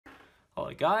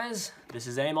Hello guys, this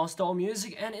is Amosdoll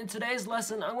Music, and in today's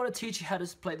lesson I'm going to teach you how to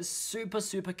play this super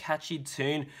catchy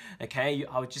tune. Okay,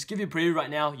 I'll just give you a preview right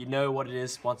now. You know what it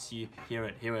is once you hear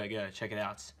it. Here we go, check it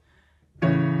out.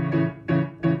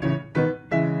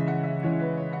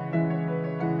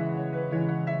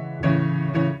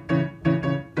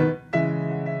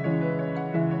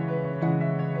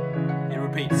 It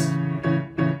repeats.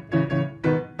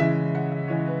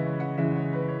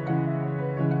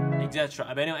 Etc.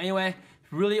 But anyway,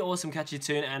 really awesome catchy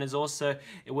tune, and it's also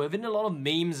within a lot of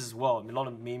memes as well. A lot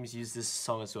of memes use this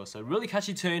song as well. So really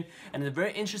catchy tune, and a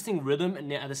very interesting rhythm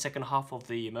at the second half of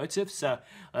the motive. So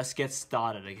let's get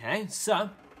started, okay? So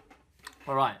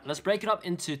alright, let's break it up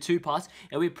into two parts.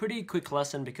 It'll be a pretty quick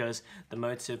lesson because the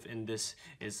motive in this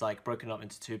is like broken up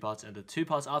into two parts, and the two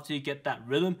parts after you get that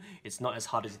rhythm, it's not as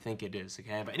hard as you think it is,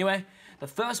 okay? But anyway, the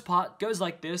first part goes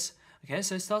like this. Okay,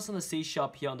 so it starts on the C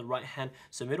sharp here on the right hand.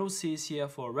 So middle C is here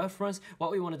for a reference.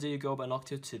 What we want to do, go up an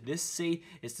octave to this C,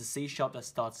 is the C sharp that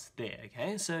starts there,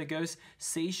 okay? So it goes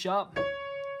C sharp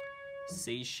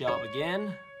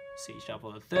again, C sharp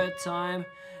for the third time,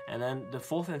 and then the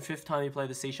fourth and fifth time you play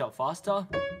the C sharp faster,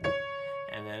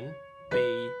 and then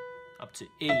B up to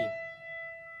E.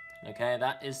 Okay,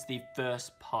 that is the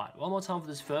first part. One more time for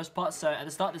this first part. So at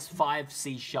the start there's 5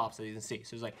 C sharps, as you can see.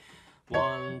 So it's like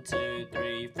 1, 2,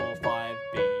 3, 4, 5,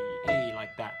 B, E,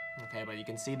 like that. Okay, but you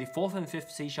can see the fourth and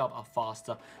fifth C sharp are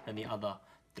faster than the other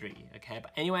 3. Okay,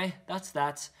 but anyway, that's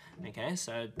that. Okay,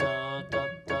 so da da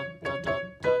da da da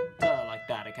da da, like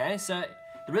that. Okay, so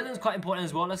the rhythm is quite important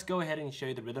as well. Let's go ahead and show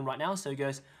you the rhythm right now. So it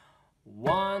goes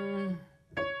 1,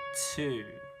 2,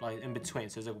 like in between.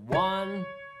 So it's like 1.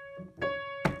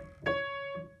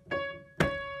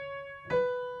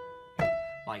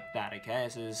 Like that, okay?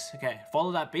 So it's, okay,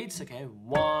 follow that beats, okay?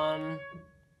 1,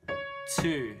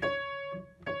 2,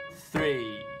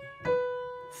 3,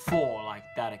 4, like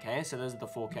that, okay? So those are the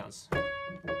 4 counts.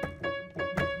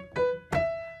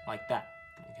 Like that,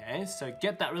 okay? So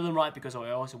get that rhythm right because it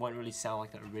also won't really sound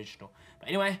like the original. But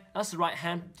anyway, that's the right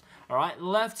hand. Alright,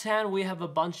 left hand, we have a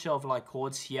bunch of like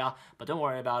chords here, but don't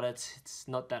worry about it. It's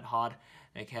not that hard,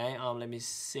 okay? Let me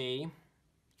see.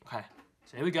 Okay,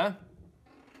 so here we go.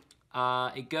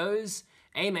 It goes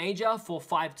A major for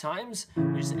 5 times,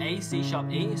 which is A, C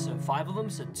sharp, E, so 5 of them,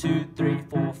 so 2, 3,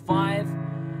 4, 5,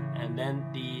 and then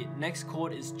the next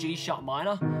chord is G sharp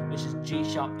minor, which is G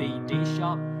sharp, B, D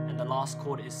sharp, and the last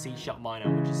chord is C sharp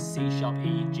minor, which is C sharp,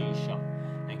 E, G sharp.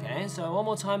 Okay, so one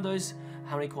more time, those,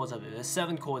 how many chords are there? There's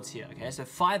 7 chords here, okay, so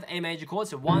 5 A major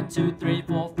chords, so 1, 2, 3,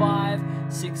 4, 5,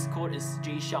 6th chord is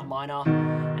G sharp minor,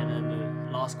 and then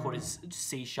the last chord is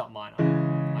C sharp minor,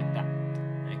 like that.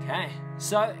 Okay,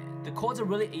 so the chords are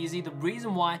really easy. The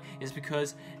reason why is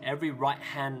because every right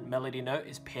hand melody note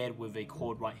is paired with a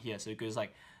chord right here. So it goes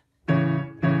like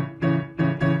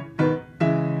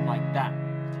that.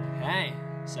 Okay,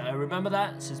 so remember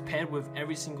that. So it's paired with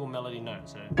every single melody note.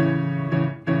 So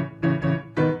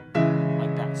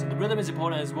like that. So the rhythm is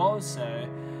important as well. So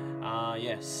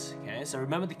yes. Okay, so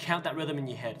remember to count that rhythm in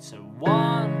your head. So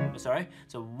 1,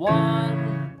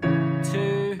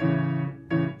 2,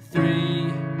 3,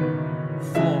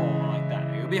 4, like that.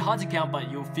 It'll be hard to count, but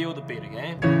you'll feel the beat,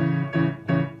 okay?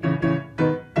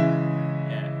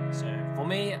 Yeah, so for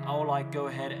me, I'll like go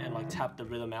ahead and like tap the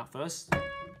rhythm out first.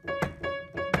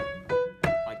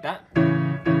 Like that.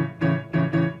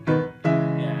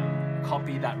 Yeah,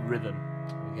 copy that rhythm.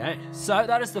 Okay, so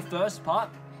that is the first part.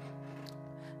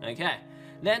 Okay,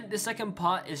 then the second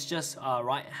part is just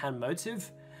right hand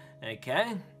motive.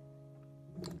 Okay,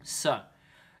 so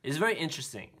it's very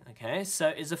interesting, okay? So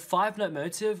it's a 5-note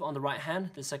motive on the right hand.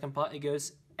 The second part, it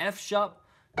goes F sharp,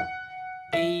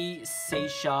 E, C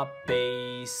sharp,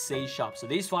 B, C sharp. So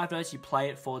these 5 notes, you play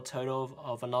it for a total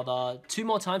of another 2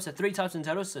 more times, so 3 times in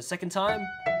total. So second time,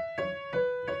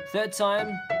 third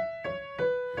time,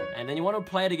 and then you want to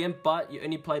play it again, but you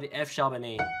only play the F sharp and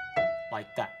E,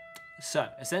 like that. So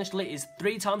essentially, it's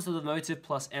 3 times of the motive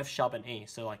plus F sharp and E,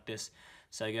 so like this.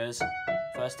 So it goes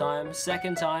first time,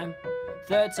 second time,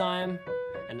 third time,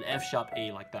 and F sharp E,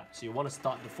 like that. So you want to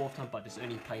start the 4th time, but it's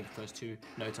only playing the first 2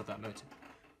 notes of that motive.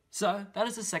 So that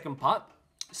is the second part.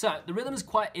 So the rhythm is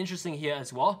quite interesting here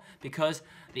as well, because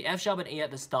the F sharp and E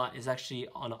at the start is actually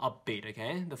on an upbeat,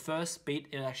 okay? The first beat,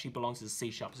 it actually belongs to the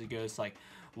C sharp. So it goes like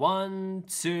 1,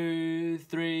 2,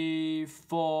 3,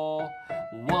 4,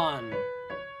 1,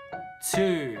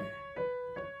 2,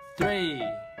 3,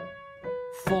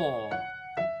 4,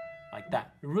 like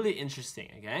that. Really interesting,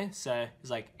 okay? So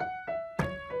it's like,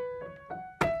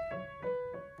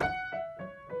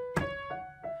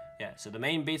 yeah, so the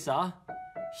main beats are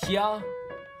here,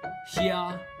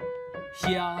 here,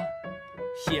 here,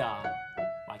 here,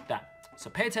 So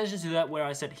pay attention to that where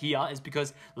I said here is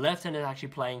because left hand is actually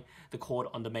playing the chord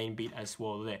on the main beat as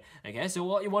well there. Okay, so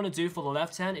what you want to do for the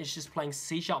left hand is just playing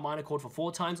C sharp minor chord for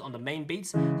 4 times on the main beats.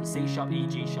 So C sharp, E,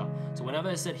 G sharp. So whenever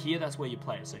I said here, that's where you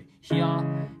play it. So here,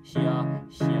 here,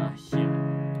 here, here.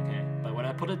 Okay, but when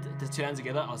I put the 2 hands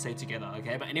together, I'll say together.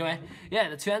 Okay, but anyway, yeah,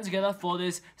 the 2 hands together for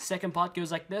this second part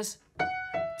goes like this.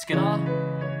 Together,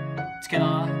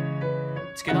 together,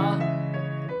 together,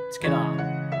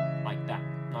 together, like that,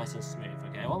 nice and smooth.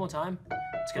 Okay, one more time.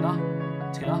 Together,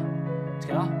 together,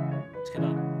 together,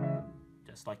 together,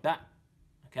 just like that.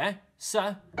 Okay,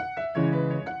 so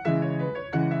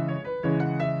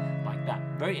like that.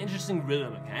 Very interesting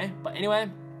rhythm. Okay, but anyway,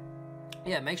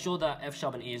 yeah, make sure that F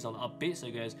sharp and E is on the upbeat. So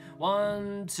it goes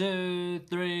 1, 2,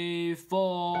 3,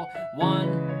 4.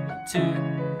 1, 2,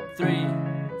 3,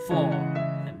 4.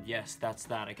 Yes, that's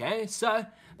that, okay? So,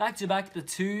 back to back, the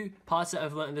 2 parts that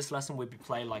I've learned in this lesson will be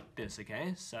played like this,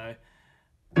 okay? So,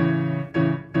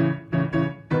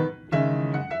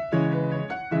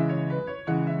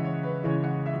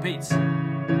 repeats.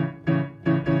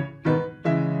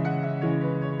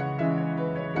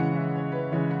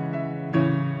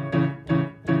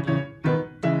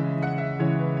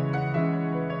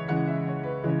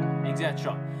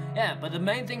 Etc. Yeah, but the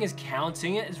main thing is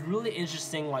counting it. It's really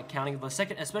interesting, like counting the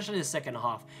second, especially the second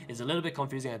half, is a little bit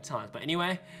confusing at times. But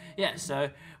anyway, yeah, so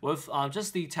with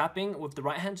just the tapping with the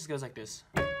right hand just goes like this.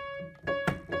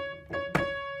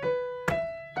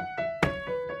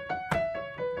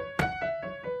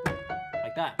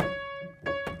 Like that.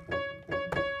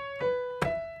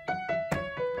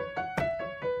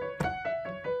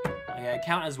 Okay,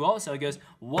 count as well, so it goes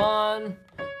 1,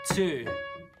 2,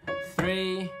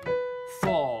 3,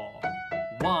 4.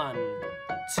 1,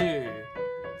 2,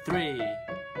 3,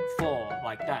 4,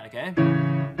 like that, okay?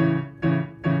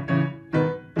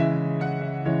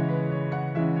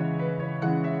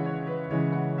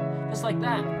 Just like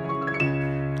that.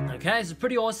 Okay, it's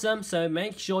pretty awesome, so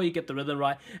make sure you get the rhythm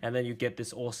right and then you get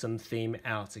this awesome theme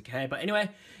out, okay? But anyway,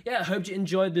 yeah, I hope you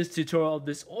enjoyed this tutorial of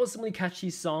this awesomely catchy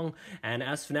song, and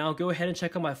as for now, go ahead and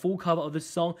check out my full cover of this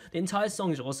song. The entire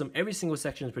song is awesome, every single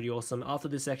section is pretty awesome. After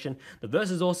this section, the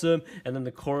verse is awesome, and then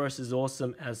the chorus is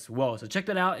awesome as well. So check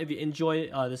that out if you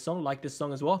enjoy this song, like this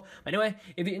song as well. But anyway,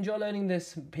 if you enjoy learning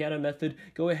this piano method,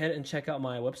 go ahead and check out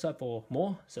my website for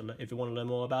more, so if you want to learn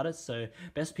more about it. So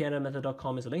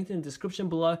bestpianomethod.com is linked in the description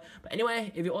below. But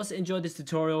anyway, if you also enjoyed this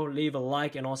tutorial, leave a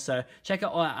like, and also check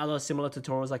out all our other similar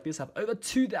tutorials like this. I have over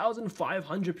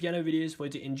 2,500 piano videos for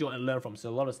you to enjoy and learn from, so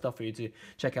a lot of stuff for you to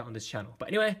check out on this channel. But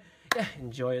anyway, yeah,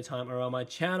 enjoy your time around my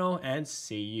channel, and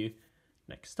see you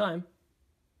next time.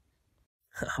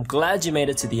 I'm glad you made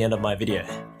it to the end of my video.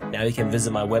 Now you can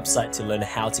visit my website to learn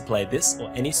how to play this or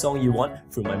any song you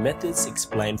want through my methods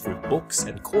explained through books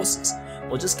and courses,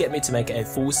 or just get me to make a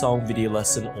full song video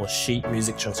lesson or sheet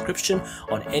music transcription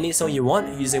on any song you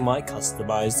want using my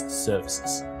customized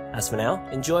services. As for now,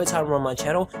 enjoy your time on my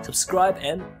channel, subscribe,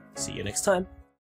 and see you next time.